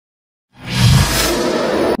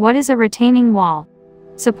What is a retaining wall?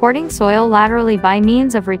 Supporting soil laterally by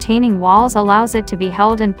means of retaining walls allows it to be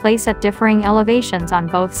held in place at differing elevations on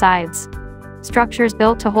both sides. Structures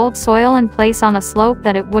built to hold soil in place on a slope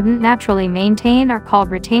that it wouldn't naturally maintain are called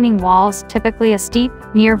retaining walls, typically a steep,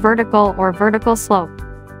 near vertical or vertical slope.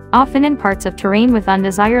 Often in parts of terrain with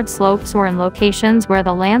undesired slopes or in locations where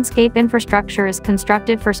the landscape infrastructure is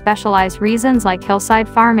constructed for specialized reasons like hillside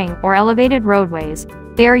farming or elevated roadways,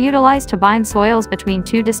 they are utilized to bind soils between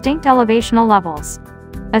two distinct elevational levels.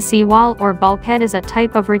 A seawall or bulkhead is a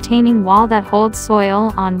type of retaining wall that holds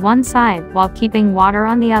soil on one side while keeping water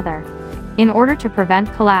on the other. In order to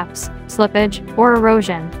prevent collapse, slippage, or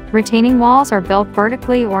erosion, retaining walls are built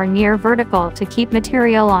vertically or near vertical to keep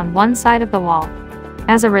material on one side of the wall.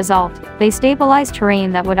 As a result, they stabilize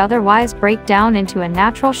terrain that would otherwise break down into a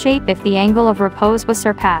natural shape if the angle of repose was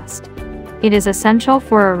surpassed. It is essential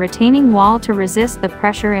for a retaining wall to resist the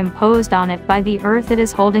pressure imposed on it by the earth it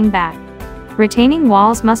is holding back. Retaining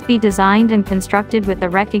walls must be designed and constructed with the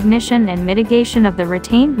recognition and mitigation of the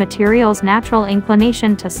retained material's natural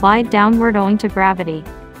inclination to slide downward owing to gravity.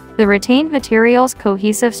 The retained material's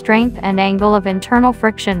cohesive strength and angle of internal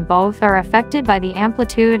friction both are affected by the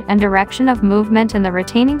amplitude and direction of movement in the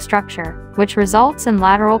retaining structure, which results in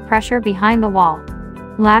lateral pressure behind the wall.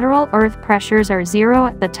 Lateral earth pressures are zero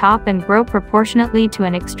at the top and grow proportionately to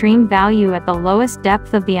an extreme value at the lowest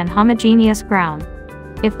depth of the inhomogeneous ground.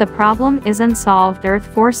 If the problem isn't solved, earth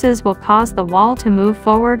forces will cause the wall to move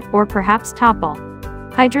forward or perhaps topple.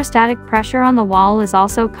 Hydrostatic pressure on the wall is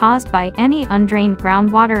also caused by any undrained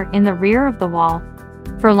groundwater in the rear of the wall.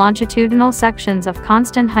 For longitudinal sections of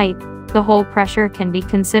constant height, the hole pressure can be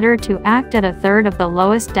considered to act at a third of the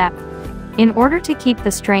lowest depth. In order to keep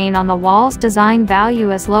the strain on the wall's design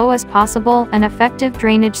value as low as possible, an effective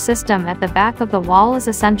drainage system at the back of the wall is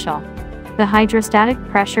essential. The hydrostatic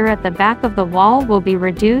pressure at the back of the wall will be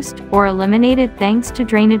reduced or eliminated thanks to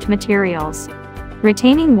drainage materials.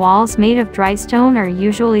 Retaining walls made of dry stone are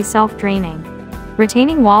usually self-draining.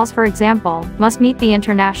 Retaining walls, for example, must meet the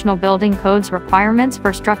International Building Code's requirements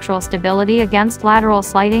for structural stability against lateral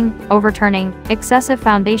sliding, overturning, excessive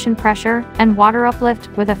foundation pressure, and water uplift,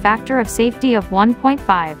 with a factor of safety of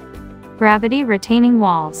 1.5. Gravity retaining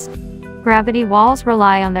walls. Gravity walls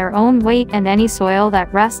rely on their own weight and any soil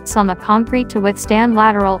that rests on the concrete to withstand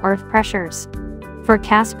lateral earth pressures. For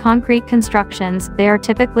cast concrete constructions, they are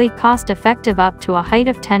typically cost-effective up to a height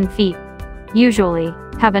of 10 feet. Usually,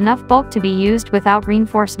 have enough bulk to be used without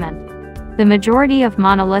reinforcement. The majority of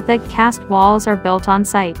monolithic cast walls are built on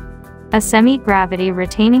site. A semi-gravity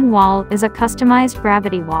retaining wall is a customized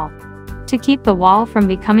gravity wall. To keep the wall from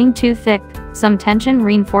becoming too thick, some tension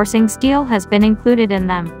reinforcing steel has been included in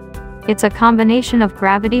them. It's a combination of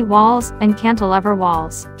gravity walls and cantilever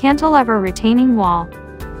walls. Cantilever retaining wall.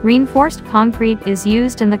 Reinforced concrete is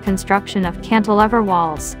used in the construction of cantilever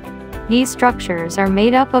walls. These structures are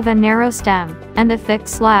made up of a narrow stem and a thick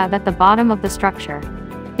slab at the bottom of the structure.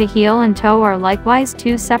 The heel and toe are likewise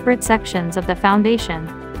two separate sections of the foundation.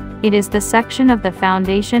 It is the section of the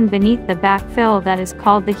foundation beneath the backfill that is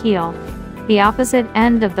called the heel. The opposite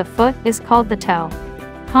end of the foot is called the toe.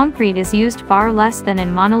 Concrete is used far less than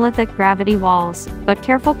in monolithic gravity walls, but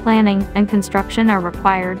careful planning and construction are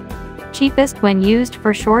required. Cheapest when used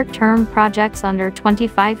for short-term projects under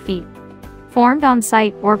 25 feet. Formed on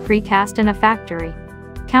site or precast in a factory.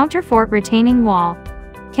 Counterfort retaining wall.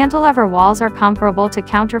 Cantilever walls are comparable to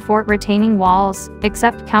counterfort retaining walls,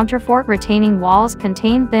 except counterfort retaining walls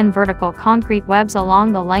contain thin vertical concrete webs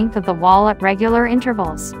along the length of the wall at regular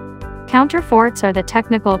intervals. Counterforts are the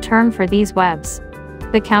technical term for these webs.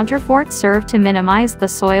 The counterforts serve to minimize the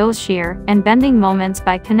soil's shear and bending moments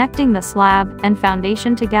by connecting the slab and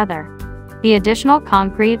foundation together. The additional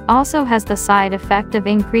concrete also has the side effect of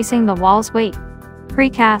increasing the wall's weight.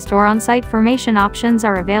 Precast or on-site formation options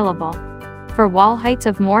are available. For wall heights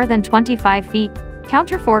of more than 25 feet,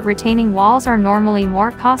 counterfort retaining walls are normally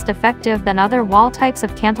more cost-effective than other wall types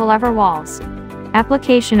of cantilever walls.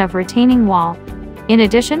 Application of retaining wall. In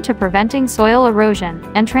addition to preventing soil erosion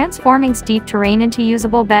and transforming steep terrain into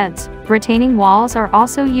usable beds, retaining walls are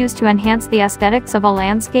also used to enhance the aesthetics of a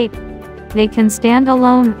landscape. They can stand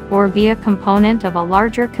alone or be a component of a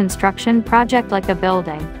larger construction project like a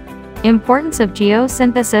building. Importance of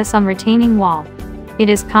geosynthesis on retaining wall. It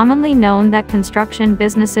is commonly known that construction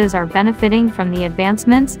businesses are benefiting from the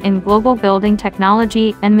advancements in global building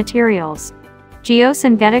technology and materials.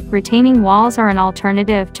 Geosynthetic retaining walls are an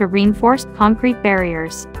alternative to reinforced concrete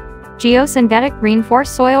barriers. Geosynthetic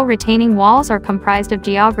reinforced soil retaining walls are comprised of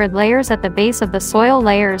geogrid layers at the base of the soil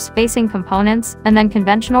layers facing components, and then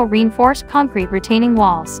conventional reinforced concrete retaining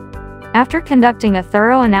walls. After conducting a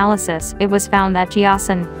thorough analysis, it was found that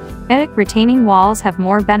geosynthetic retaining walls have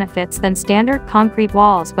more benefits than standard concrete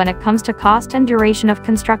walls when it comes to cost and duration of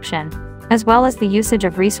construction, as well as the usage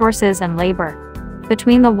of resources and labor.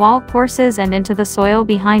 Between the wall courses and into the soil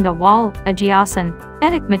behind a wall, a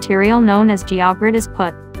geosynthetic material known as geogrid is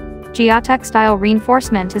put. Geotextile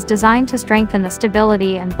reinforcement is designed to strengthen the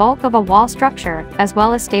stability and bulk of a wall structure, as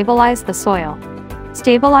well as stabilize the soil.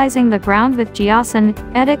 Stabilizing the ground with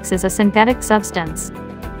geosynthetics is a synthetic substance.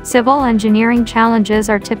 Civil engineering challenges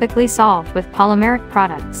are typically solved with polymeric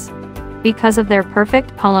products. Because of their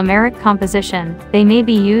perfect polymeric composition, they may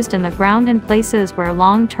be used in the ground in places where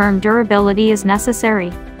long-term durability is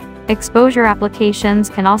necessary. Exposure applications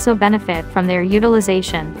can also benefit from their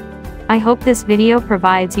utilization. I hope this video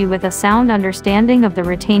provides you with a sound understanding of the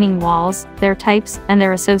retaining walls, their types, and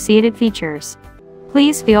their associated features.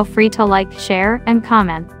 Please feel free to like, share, and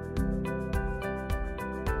comment.